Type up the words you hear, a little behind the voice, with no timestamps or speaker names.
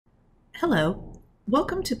Hello,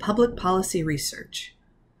 welcome to Public Policy Research.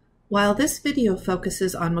 While this video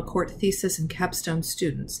focuses on McCourt thesis and capstone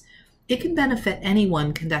students, it can benefit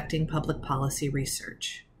anyone conducting public policy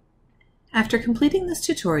research. After completing this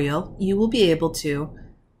tutorial, you will be able to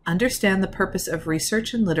understand the purpose of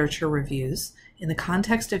research and literature reviews in the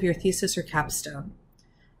context of your thesis or capstone,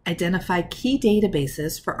 identify key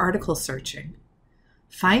databases for article searching,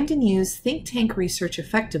 find and use think tank research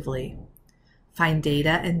effectively, find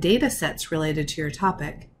data and data sets related to your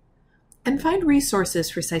topic, and find resources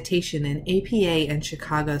for citation in APA and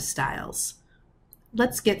Chicago styles.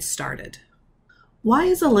 Let's get started. Why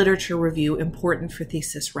is a literature review important for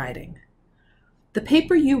thesis writing? The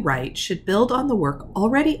paper you write should build on the work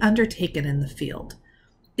already undertaken in the field.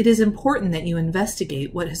 It is important that you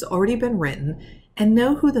investigate what has already been written and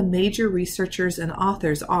know who the major researchers and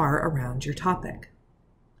authors are around your topic.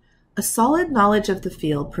 A solid knowledge of the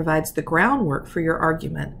field provides the groundwork for your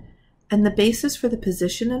argument and the basis for the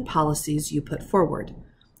position and policies you put forward.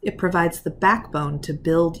 It provides the backbone to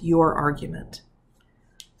build your argument.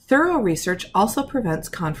 Thorough research also prevents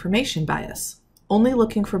confirmation bias, only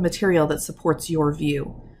looking for material that supports your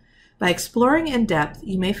view. By exploring in depth,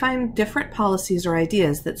 you may find different policies or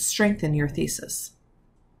ideas that strengthen your thesis.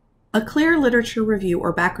 A clear literature review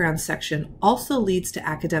or background section also leads to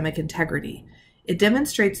academic integrity. It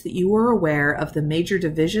demonstrates that you are aware of the major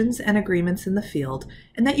divisions and agreements in the field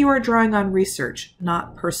and that you are drawing on research,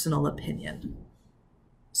 not personal opinion.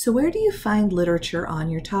 So where do you find literature on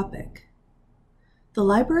your topic? The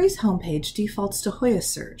library's homepage defaults to Hoya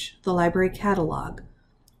Search, the library catalog,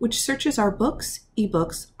 which searches our books,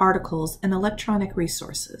 ebooks, articles, and electronic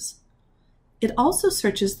resources. It also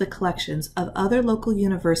searches the collections of other local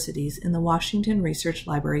universities in the Washington Research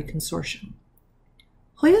Library Consortium.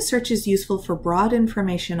 Hoya Search is useful for broad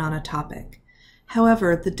information on a topic.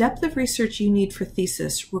 However, the depth of research you need for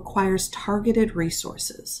thesis requires targeted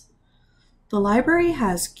resources. The library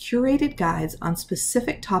has curated guides on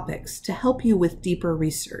specific topics to help you with deeper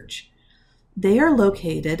research. They are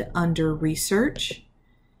located under Research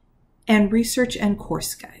and Research and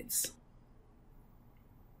Course Guides.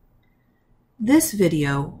 This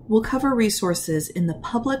video will cover resources in the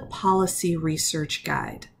Public Policy Research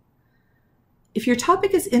Guide. If your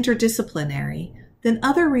topic is interdisciplinary, then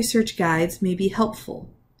other research guides may be helpful.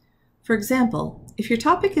 For example, if your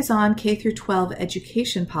topic is on K-12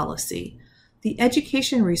 education policy, the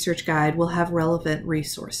Education Research Guide will have relevant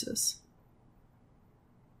resources.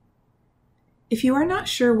 If you are not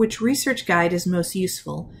sure which research guide is most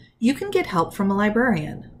useful, you can get help from a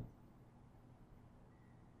librarian.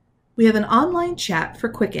 We have an online chat for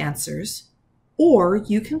quick answers, or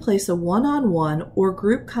you can place a one-on-one or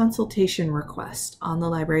group consultation request on the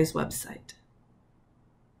library's website.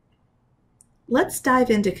 Let's dive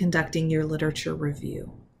into conducting your literature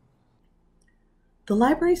review. The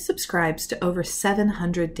library subscribes to over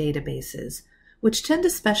 700 databases, which tend to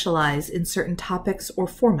specialize in certain topics or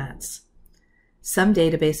formats. Some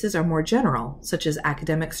databases are more general, such as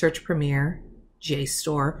Academic Search Premier,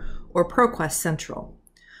 JSTOR, or ProQuest Central,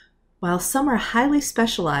 while some are highly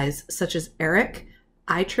specialized, such as ERIC,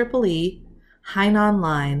 IEEE, Hein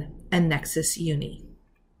Online, and Nexus Uni.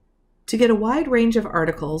 To get a wide range of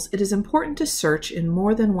articles, it is important to search in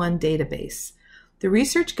more than one database. The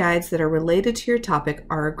research guides that are related to your topic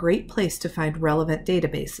are a great place to find relevant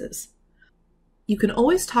databases. You can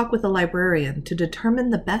always talk with a librarian to determine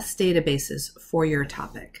the best databases for your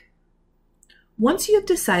topic. Once you have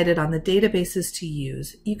decided on the databases to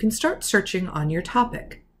use, you can start searching on your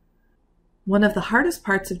topic. One of the hardest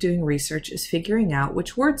parts of doing research is figuring out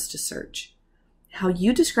which words to search. How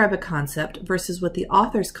you describe a concept versus what the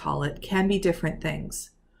authors call it can be different things.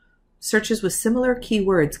 Searches with similar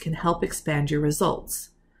keywords can help expand your results.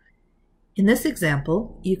 In this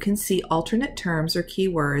example, you can see alternate terms or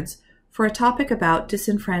keywords for a topic about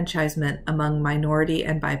disenfranchisement among minority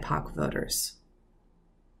and BIPOC voters.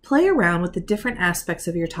 Play around with the different aspects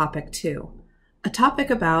of your topic too. A topic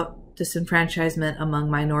about disenfranchisement among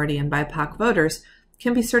minority and BIPOC voters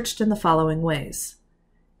can be searched in the following ways: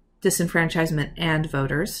 disenfranchisement and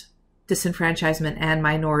voters, disenfranchisement and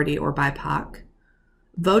minority or BIPOC,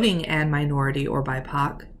 voting and minority or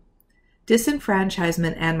BIPOC,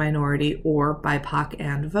 disenfranchisement and minority or BIPOC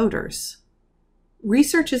and voters.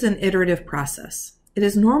 Research is an iterative process. It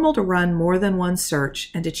is normal to run more than one search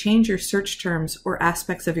and to change your search terms or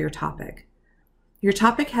aspects of your topic. Your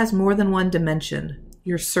topic has more than one dimension.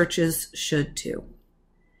 Your searches should too.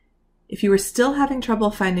 If you are still having trouble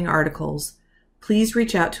finding articles, please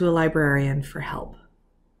reach out to a librarian for help.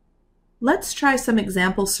 Let's try some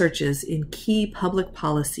example searches in key public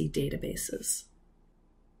policy databases.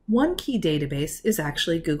 One key database is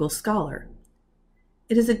actually Google Scholar.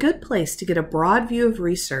 It is a good place to get a broad view of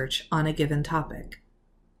research on a given topic.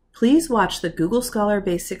 Please watch the Google Scholar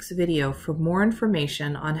Basics video for more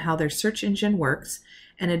information on how their search engine works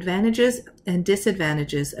and advantages and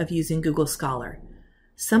disadvantages of using Google Scholar,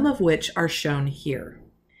 some of which are shown here.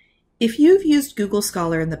 If you've used Google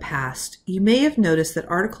Scholar in the past, you may have noticed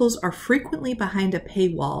that articles are frequently behind a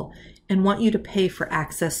paywall and want you to pay for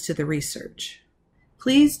access to the research.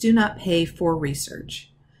 Please do not pay for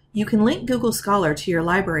research. You can link Google Scholar to your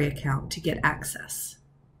library account to get access.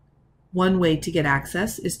 One way to get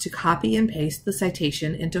access is to copy and paste the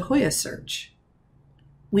citation into Hoya Search.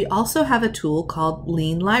 We also have a tool called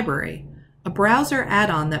Lean Library, a browser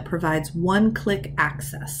add-on that provides one-click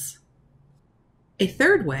access. A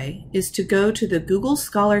third way is to go to the Google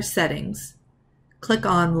Scholar settings, click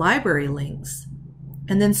on Library Links,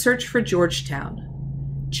 and then search for Georgetown.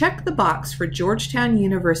 Check the box for Georgetown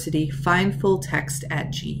University Find Full Text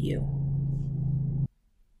at GU.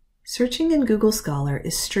 Searching in Google Scholar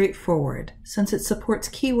is straightforward since it supports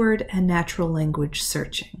keyword and natural language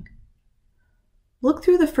searching. Look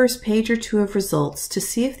through the first page or two of results to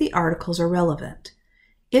see if the articles are relevant.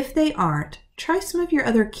 If they aren't, try some of your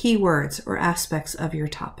other keywords or aspects of your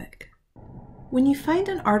topic. When you find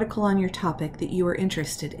an article on your topic that you are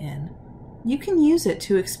interested in, you can use it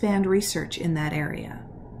to expand research in that area.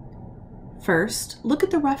 First, look at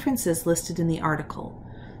the references listed in the article.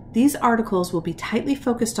 These articles will be tightly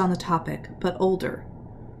focused on the topic, but older.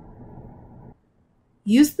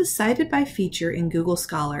 Use the Cited By feature in Google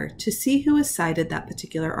Scholar to see who has cited that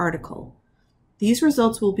particular article. These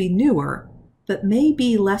results will be newer, but may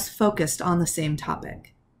be less focused on the same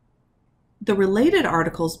topic. The Related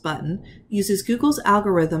Articles button uses Google's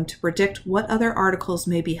algorithm to predict what other articles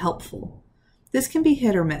may be helpful. This can be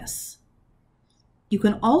hit or miss. You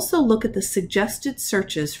can also look at the suggested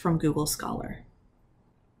searches from Google Scholar.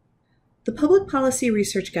 The Public Policy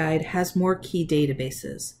Research Guide has more key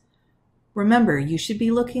databases. Remember, you should be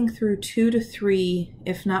looking through 2 to 3,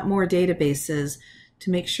 if not more, databases to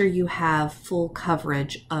make sure you have full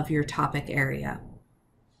coverage of your topic area.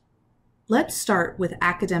 Let's start with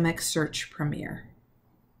Academic Search Premier.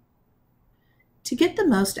 To get the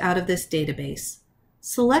most out of this database,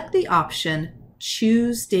 select the option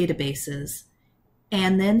Choose Databases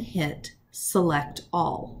and then hit Select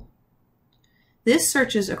All. This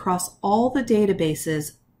searches across all the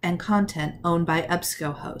databases and content owned by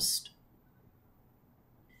EBSCOhost.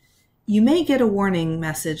 You may get a warning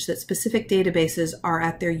message that specific databases are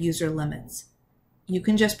at their user limits. You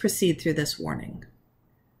can just proceed through this warning.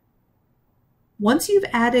 Once you've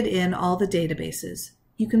added in all the databases,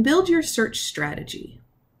 you can build your search strategy.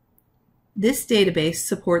 This database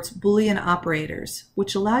supports Boolean operators,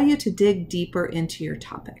 which allow you to dig deeper into your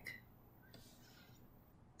topic.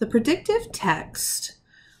 The predictive text,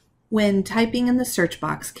 when typing in the search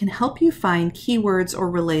box, can help you find keywords or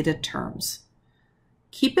related terms.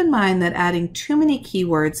 Keep in mind that adding too many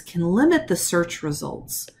keywords can limit the search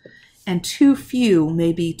results, and too few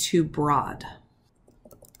may be too broad.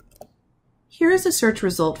 Here is a search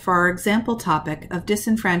result for our example topic of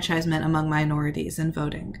disenfranchisement among minorities in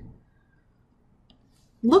voting.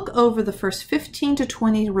 Look over the first 15 to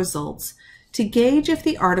 20 results to gauge if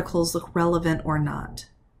the articles look relevant or not.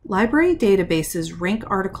 Library databases rank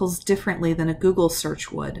articles differently than a Google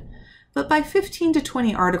search would, but by 15 to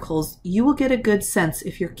 20 articles, you will get a good sense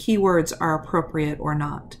if your keywords are appropriate or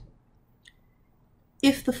not.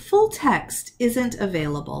 If the full text isn't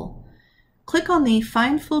available, click on the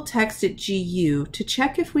Find Full Text at GU to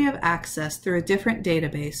check if we have access through a different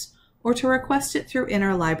database or to request it through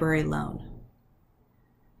interlibrary loan.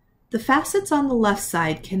 The facets on the left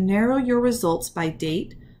side can narrow your results by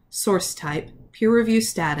date, source type, peer review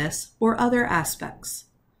status, or other aspects.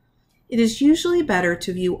 It is usually better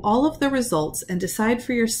to view all of the results and decide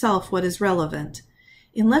for yourself what is relevant,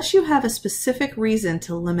 unless you have a specific reason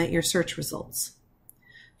to limit your search results.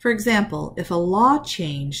 For example, if a law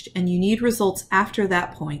changed and you need results after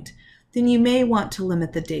that point, then you may want to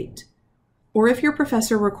limit the date. Or if your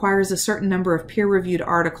professor requires a certain number of peer-reviewed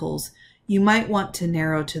articles, you might want to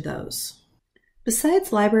narrow to those.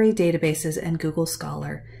 Besides library databases and Google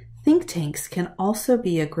Scholar, think tanks can also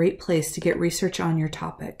be a great place to get research on your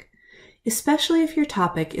topic, especially if your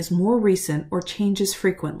topic is more recent or changes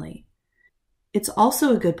frequently. It's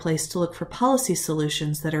also a good place to look for policy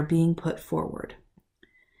solutions that are being put forward.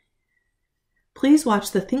 Please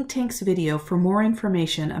watch the Think Tanks video for more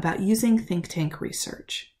information about using think tank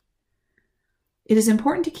research. It is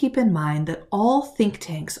important to keep in mind that all think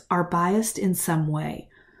tanks are biased in some way.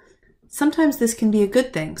 Sometimes this can be a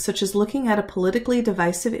good thing, such as looking at a politically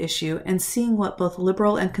divisive issue and seeing what both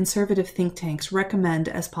liberal and conservative think tanks recommend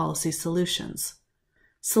as policy solutions.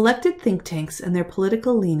 Selected think tanks and their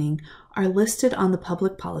political leaning are listed on the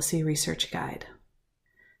Public Policy Research Guide.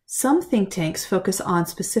 Some think tanks focus on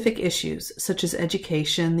specific issues, such as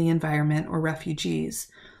education, the environment, or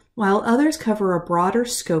refugees, while others cover a broader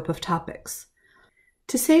scope of topics.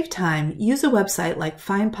 To save time, use a website like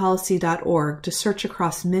findpolicy.org to search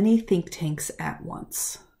across many think tanks at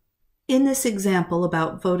once. In this example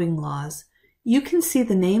about voting laws, you can see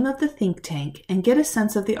the name of the think tank and get a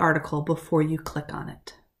sense of the article before you click on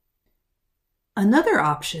it. Another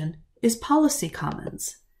option is Policy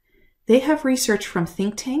Commons. They have research from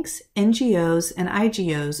think tanks, NGOs, and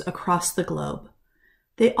IGOs across the globe.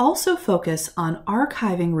 They also focus on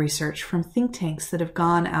archiving research from think tanks that have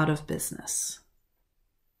gone out of business.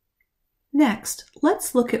 Next,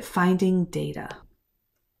 let's look at finding data.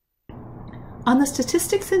 On the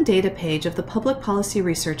Statistics and Data page of the Public Policy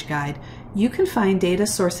Research Guide, you can find data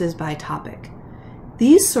sources by topic.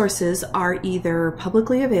 These sources are either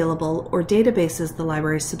publicly available or databases the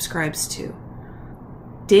library subscribes to.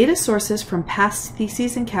 Data sources from past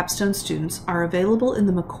theses and capstone students are available in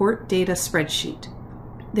the McCourt data spreadsheet.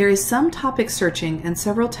 There is some topic searching and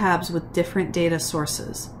several tabs with different data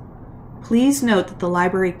sources. Please note that the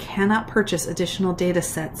library cannot purchase additional data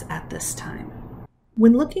sets at this time.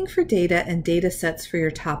 When looking for data and data sets for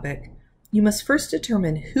your topic, you must first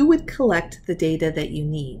determine who would collect the data that you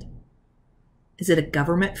need. Is it a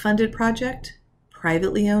government-funded project,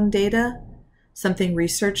 privately owned data, something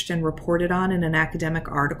researched and reported on in an academic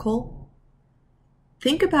article?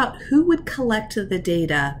 Think about who would collect the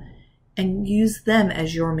data and use them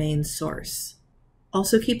as your main source.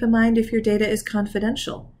 Also keep in mind if your data is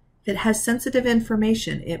confidential. If it has sensitive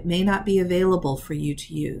information, it may not be available for you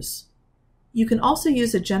to use. You can also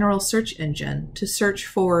use a general search engine to search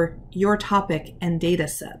for your topic and data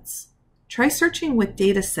sets. Try searching with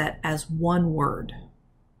dataset as one word.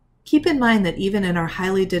 Keep in mind that even in our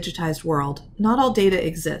highly digitized world, not all data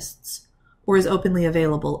exists or is openly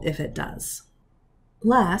available if it does.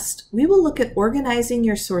 Last, we will look at organizing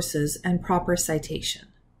your sources and proper citation.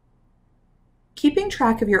 Keeping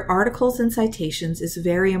track of your articles and citations is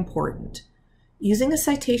very important. Using a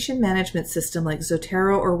citation management system like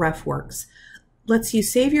Zotero or RefWorks lets you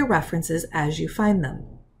save your references as you find them.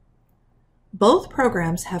 Both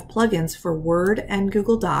programs have plugins for Word and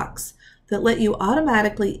Google Docs that let you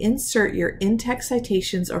automatically insert your in-text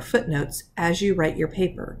citations or footnotes as you write your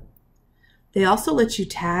paper. They also let you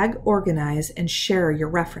tag, organize, and share your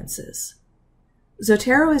references.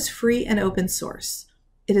 Zotero is free and open source.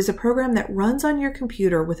 It is a program that runs on your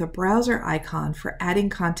computer with a browser icon for adding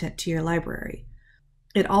content to your library.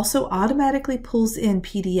 It also automatically pulls in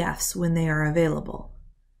PDFs when they are available.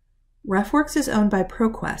 RefWorks is owned by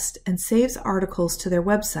ProQuest and saves articles to their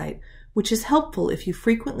website, which is helpful if you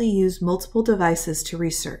frequently use multiple devices to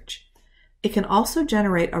research. It can also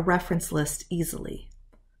generate a reference list easily.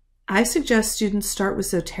 I suggest students start with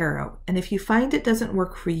Zotero, and if you find it doesn't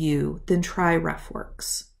work for you, then try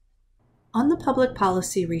RefWorks. On the Public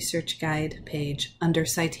Policy Research Guide page under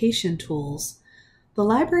Citation Tools, the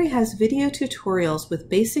library has video tutorials with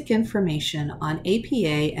basic information on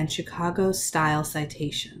APA and Chicago style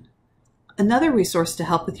citation. Another resource to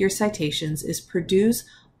help with your citations is Purdue's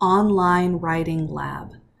Online Writing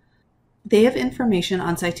Lab. They have information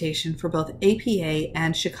on citation for both APA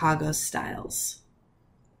and Chicago styles.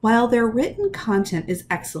 While their written content is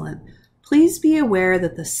excellent, please be aware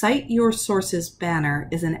that the Cite Your Sources banner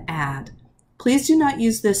is an ad. Please do not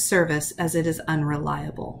use this service as it is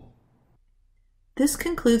unreliable. This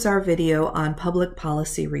concludes our video on public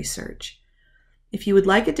policy research. If you would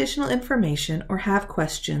like additional information or have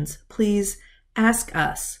questions, please ask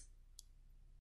us.